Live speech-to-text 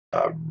Too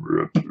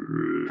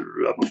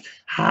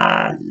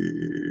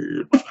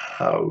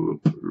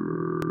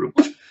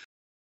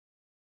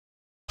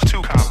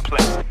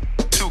complex,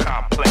 too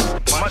complex,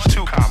 much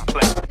too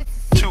complex,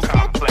 too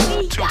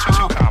complex, too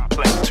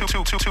complex,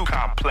 too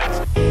complex.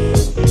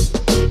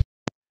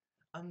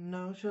 I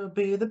know she'll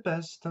be the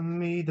best of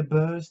me, the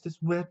best is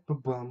wet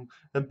but bum.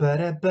 But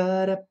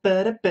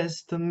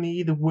best of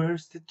me, the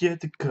worst is yet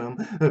to come.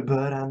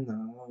 But I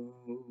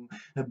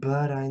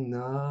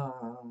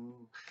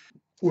know.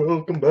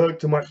 Welcome back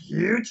to my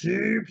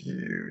YouTube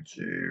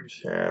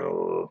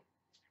channel.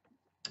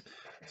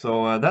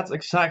 So that's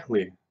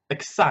exactly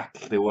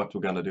what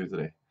we're gonna do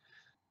today.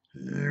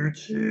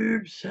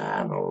 YouTube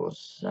channel.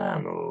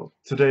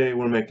 Today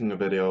we're making a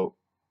video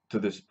to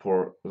this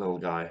poor little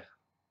guy.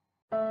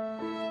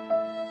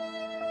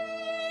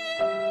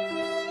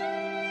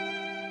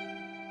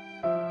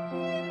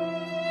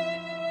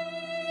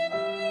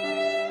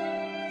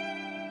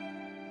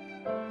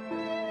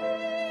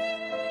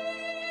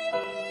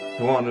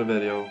 He wanted a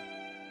video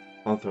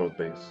on throat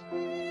bass.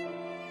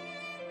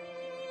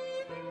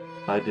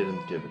 I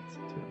didn't give it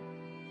to him.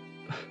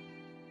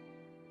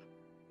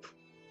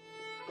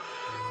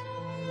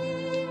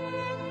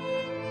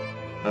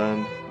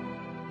 And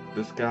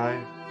this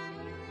guy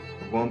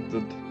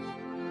wanted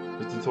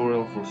the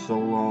tutorial for so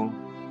long.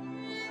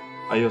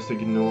 I just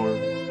ignore.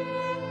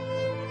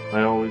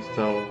 I always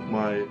tell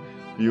my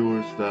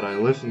viewers that I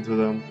listen to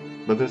them,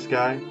 but this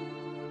guy,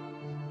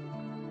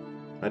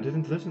 I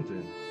didn't listen to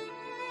him.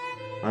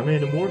 I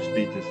made a Morse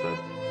beat instead.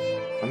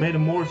 I made a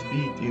Morse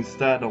beat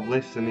instead of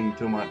listening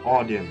to my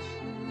audience.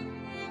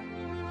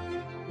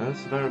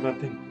 That's a very bad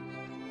thing.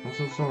 I'm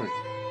so sorry.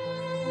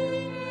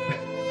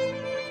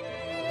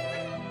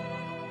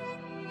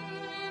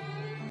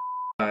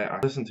 I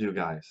listen to you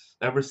guys.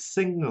 Every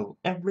single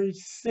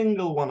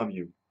one of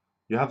you.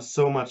 You have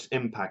so much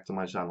impact on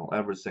my channel.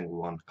 Every single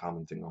one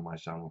commenting on my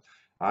channel.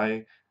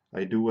 I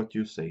do what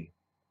you say.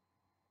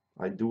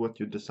 I do what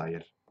you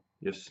desire.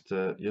 Just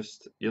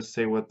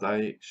say what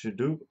I should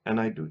do, and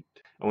I do it.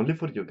 Only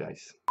for you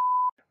guys.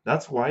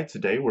 That's why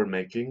today we're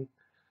making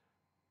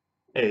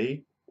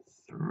a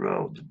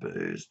throat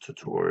bass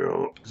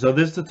tutorial. So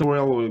this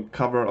tutorial will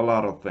cover a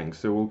lot of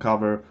things. It will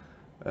cover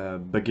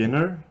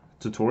beginner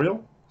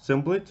tutorial,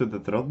 simply to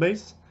the throat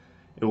bass.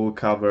 It will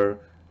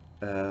cover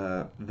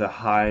the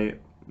high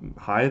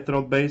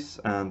throat bass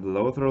and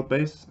low throat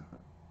bass,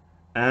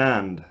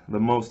 and the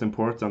most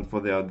important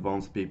for the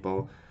advanced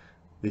people,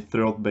 the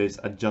throat bass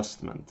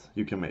adjustment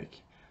you can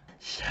make.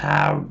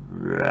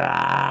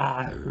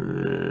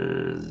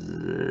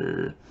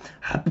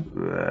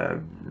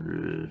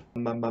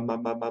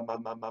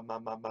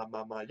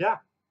 Yeah,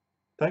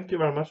 thank you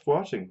very much for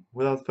watching.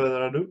 Without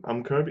further ado,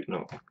 I'm Kirby.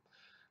 No.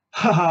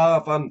 Haha,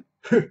 fun.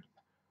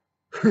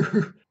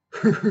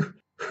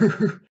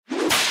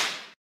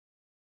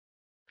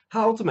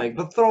 How to make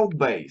the throat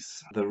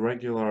bass. The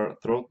regular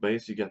throat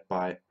bass you get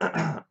by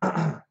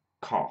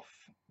cough.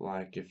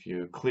 Like if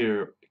you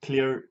clear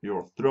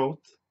your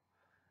throat.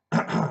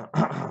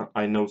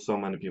 I know so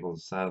many people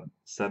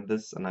said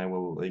this, and I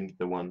will link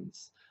the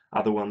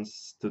other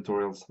ones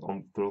tutorials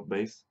on throat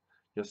bass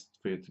just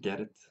for you to get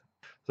it.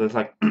 So it's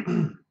like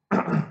and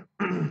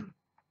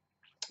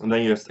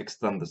then you just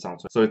extend the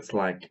sound. So it's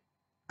like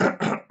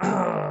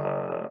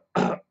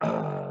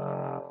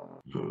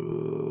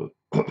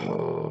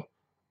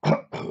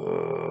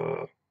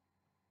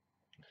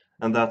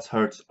and that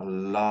hurts a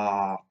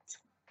lot.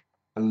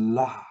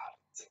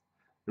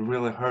 It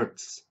really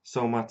hurts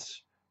so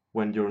much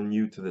when you're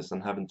new to this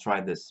and haven't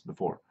tried this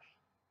before.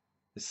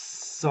 It's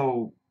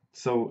so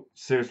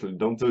seriously,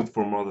 don't do it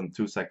for more than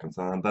 2 seconds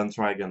and then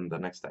try again the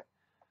next day.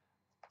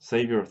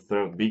 Save your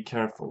throat, be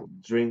careful,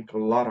 drink a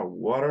lot of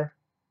water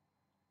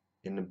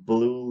in a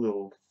blue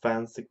little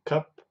fancy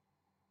cup.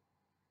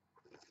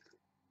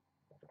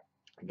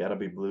 It gotta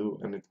be blue,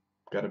 and it's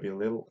gotta be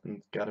little, and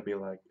it's gotta be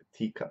like a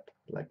teacup,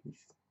 like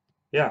this.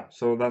 Yeah,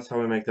 so that's how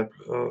we make the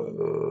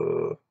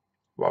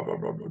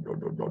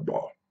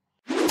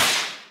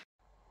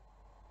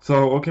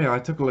So, okay, I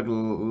took a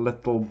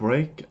little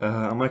break.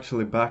 I'm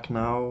actually back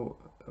now,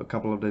 a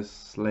couple of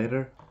days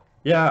later.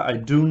 Yeah, I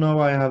do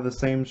know I have the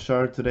same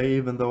shirt today,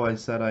 even though I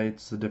said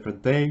it's a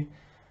different day.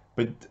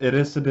 But it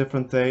is a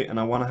different day, and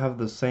I want to have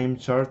the same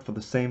shirt for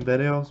the same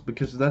videos,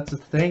 because that's the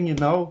thing, you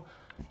know?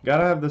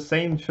 Gotta have the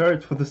same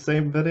shirt for the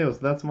same videos,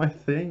 that's my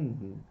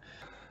thing.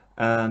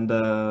 And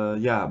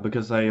yeah,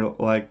 because I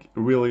like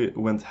really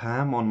went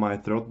ham on my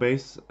throat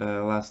bass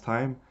last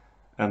time.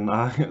 And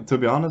to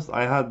be honest,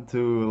 I had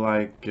to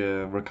like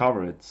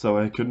recover it, so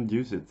I couldn't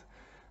use it,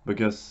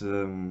 because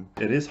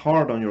it is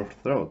hard on your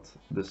throat,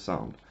 this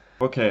sound.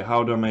 Okay,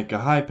 how do I make a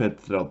high-pitched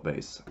throat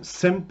bass?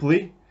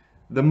 Simply,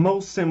 the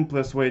most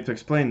simplest way to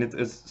explain it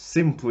is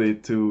simply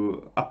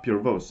to up your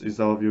voice.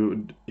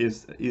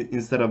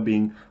 Instead of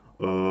being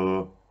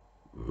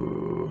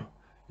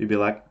you'd be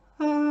like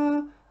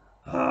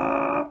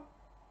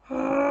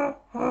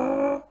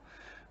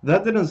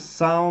that didn't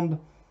sound,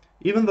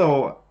 even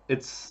though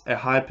it's a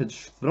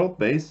high-pitched throat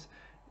bass,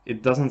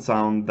 it doesn't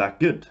sound that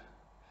good.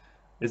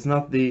 It's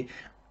not the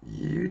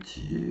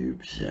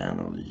YouTube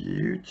channel,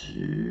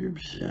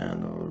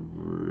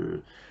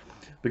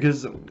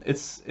 because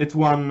it's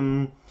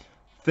one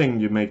thing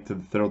you make to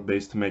the throat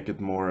bass to make it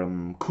more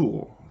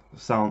cool,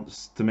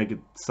 to make it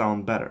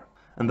sound better,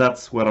 and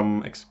that's what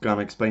I'm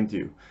gonna explain to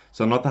you.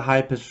 So not the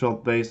high pitch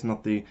throat bass,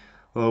 not the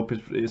low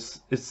pitch.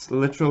 It's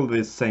literally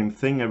the same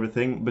thing,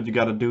 everything, but you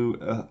gotta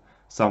do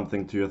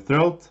something to your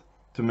throat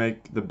to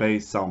make the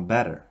bass sound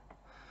better,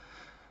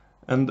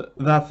 and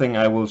that thing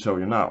I will show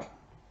you now.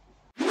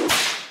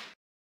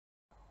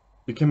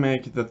 You can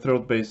make the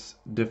throat bass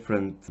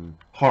different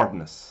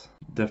hardness,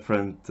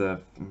 different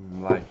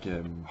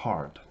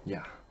hard,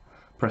 yeah,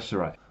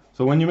 pressurized.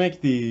 So when you make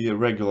the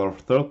regular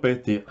throat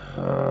bass, the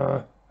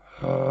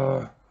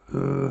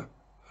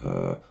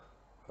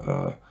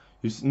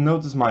you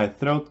notice my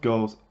throat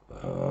goes,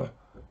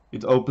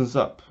 it opens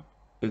up,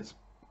 it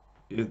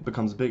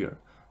becomes bigger.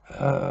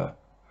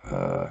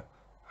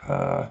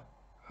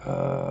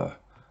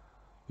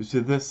 You see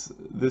this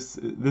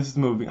is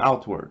moving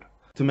outward.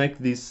 To make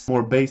these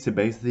more bassy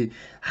bass, the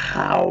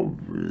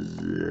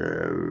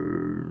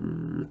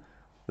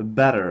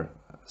better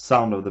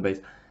sound of the bass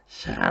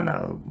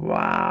channel,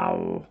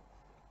 wow,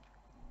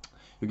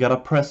 you gotta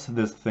press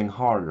this thing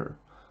harder.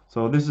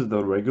 So this is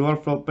the regular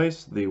throat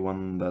bass, the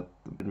one that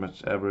pretty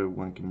much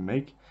everyone can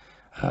make.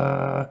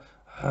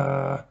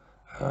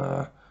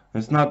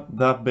 It's not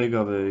that big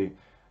of a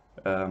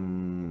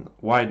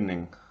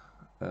widening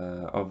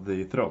of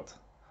the throat,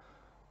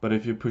 but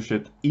if you push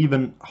it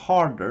even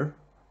harder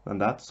than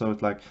that, so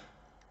it's like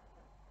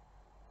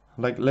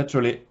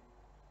literally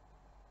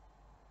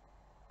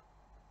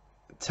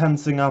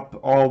tensing up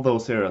all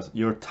those areas,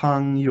 your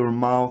tongue, your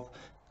mouth,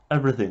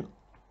 everything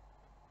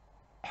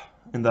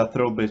in that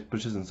throat bass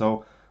position.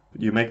 So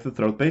you make the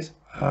throat bass,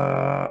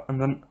 and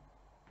then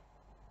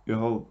you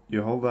hold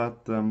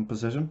that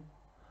position,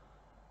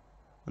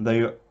 and then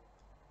you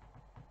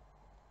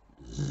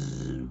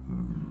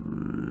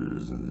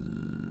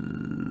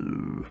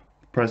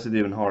press it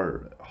even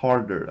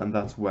harder, and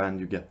that's when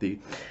you get the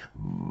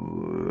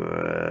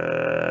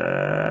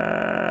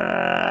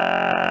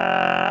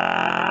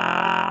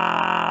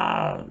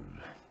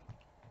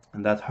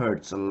and that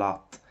hurts a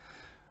lot.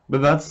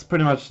 But that's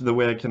pretty much the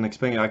way I can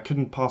explain it. I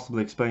couldn't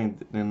possibly explain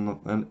it in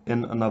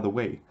another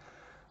way.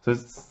 So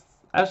it's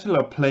actually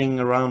like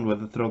playing around with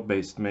the throat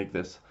bass to make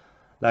this,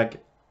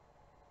 like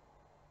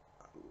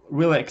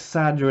really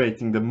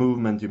exaggerating the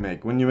movement you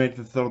make. When you make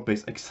the throat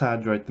bass,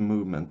 exaggerate the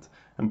movement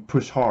and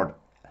push hard.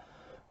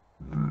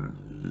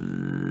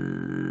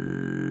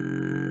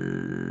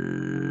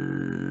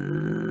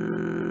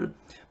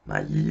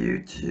 My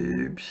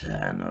YouTube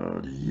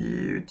channel.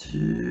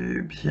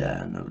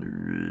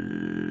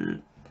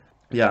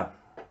 Yeah,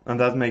 and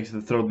that makes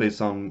the throat bass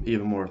sound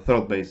even more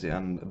throat bassy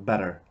and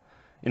better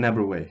in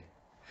every way.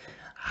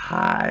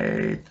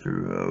 High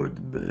throat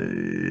bass.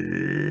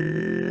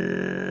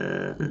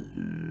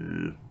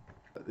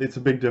 It's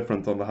a big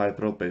difference on the high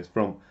throat bass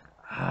from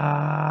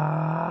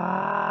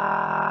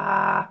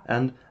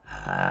and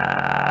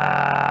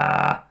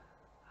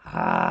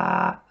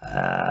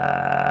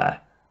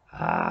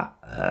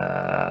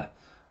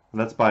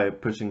that's by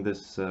pushing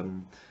this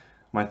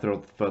my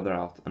throat further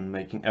out and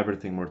making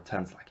everything more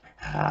tense, like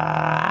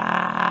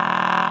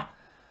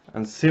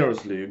and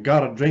seriously, you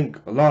gotta drink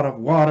a lot of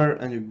water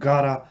and you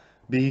gotta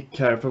be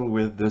careful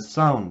with the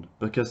sound,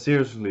 because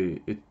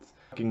seriously, it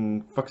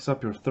fucking fucks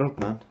up your throat,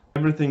 man.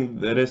 Everything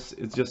that is,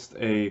 it's just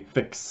a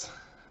fix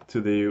to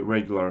the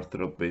regular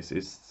throat bass.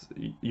 Is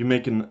you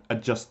make an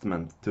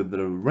adjustment to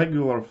the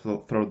regular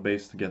throat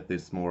bass to get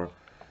this more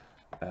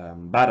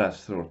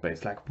badass throat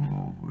bass, like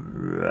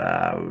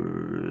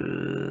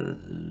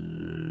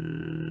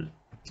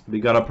we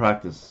gotta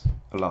practice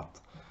a lot.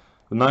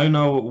 But now you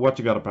know what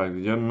you gotta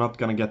practice. You're not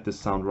gonna get this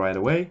sound right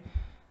away,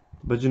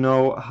 but you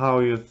know how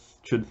you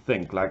should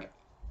think, like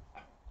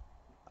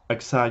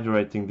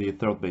exaggerating the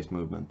throat bass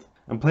movement.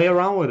 And play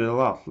around with it a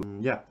lot.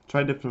 Yeah,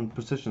 try different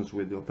positions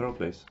with your throat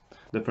bass,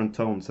 different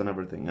tones and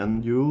everything,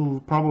 and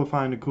you'll probably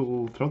find a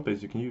cool throat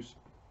bass you can use.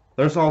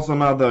 There's also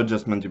another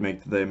adjustment you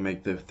make today,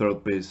 make the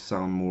throat bass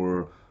sound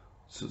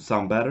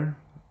better,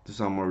 to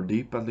sound more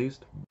deep at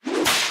least.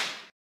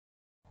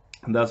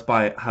 And that's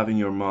by having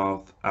your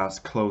mouth as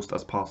closed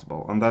as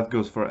possible, and that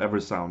goes for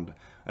every sound.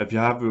 If you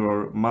have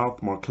your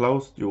mouth more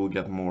closed, you will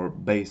get more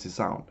bassy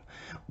sound.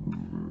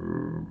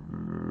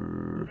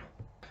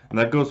 And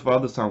that goes for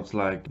other sounds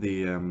like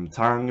the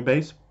tongue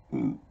bass.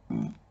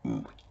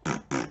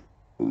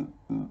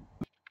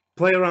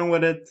 Play around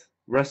with it,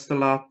 rest a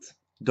lot,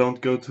 don't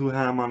go too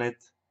ham on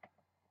it,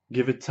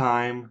 give it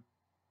time,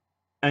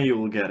 and you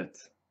will get it.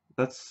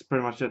 That's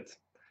pretty much it.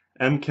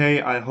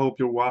 MK, I hope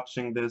you're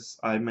watching this.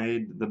 I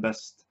made the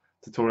best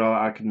tutorial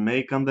I could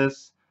make on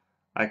this.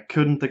 I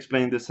couldn't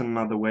explain this in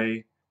another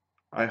way.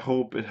 I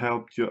hope it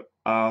helped you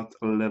out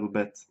a little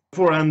bit.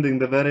 Before ending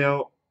the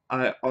video,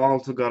 I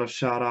also gotta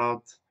shout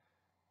out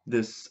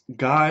this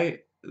guy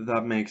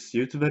that makes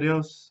YouTube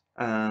videos,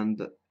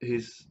 and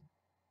he's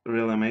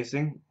really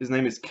amazing. His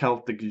name is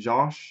Celtic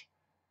Josh.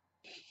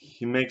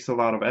 He makes a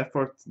lot of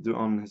effort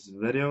on his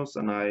videos,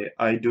 and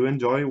I do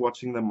enjoy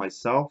watching them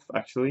myself,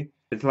 actually.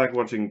 It's like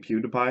watching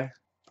PewDiePie.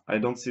 I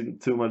don't see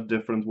too much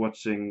different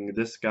watching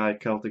this guy,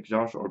 Celtic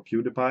Josh, or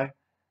PewDiePie,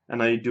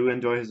 and I do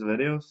enjoy his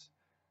videos.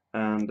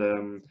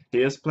 And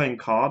he is playing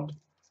COD.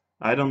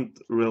 I don't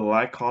really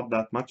like COD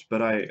that much,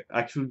 but I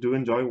actually do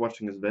enjoy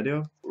watching his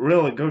video.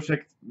 Really, go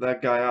check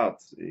that guy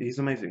out. He's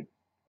amazing.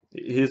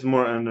 He's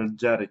more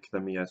energetic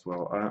than me as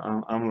well.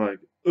 I'm like,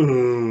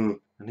 ugh,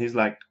 and he's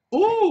like,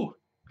 ooh.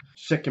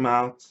 Check him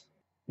out.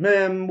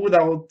 Man,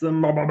 without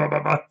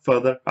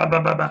further,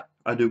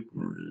 I do.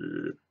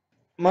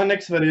 My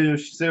next video, you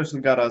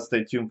seriously gotta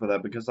stay tuned for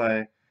that because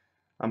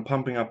I'm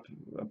pumping up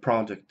a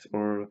project,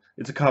 or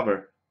it's a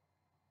cover,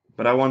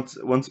 but I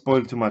won't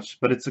spoil too much.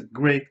 But it's a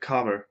great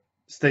cover.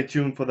 Stay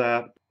tuned for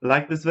that.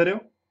 Like this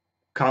video,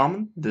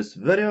 comment this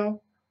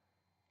video,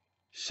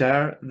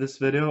 share this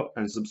video,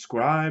 and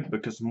subscribe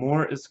because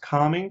more is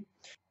coming.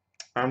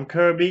 I'm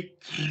Kirby,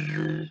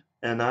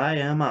 and I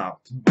am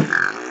out.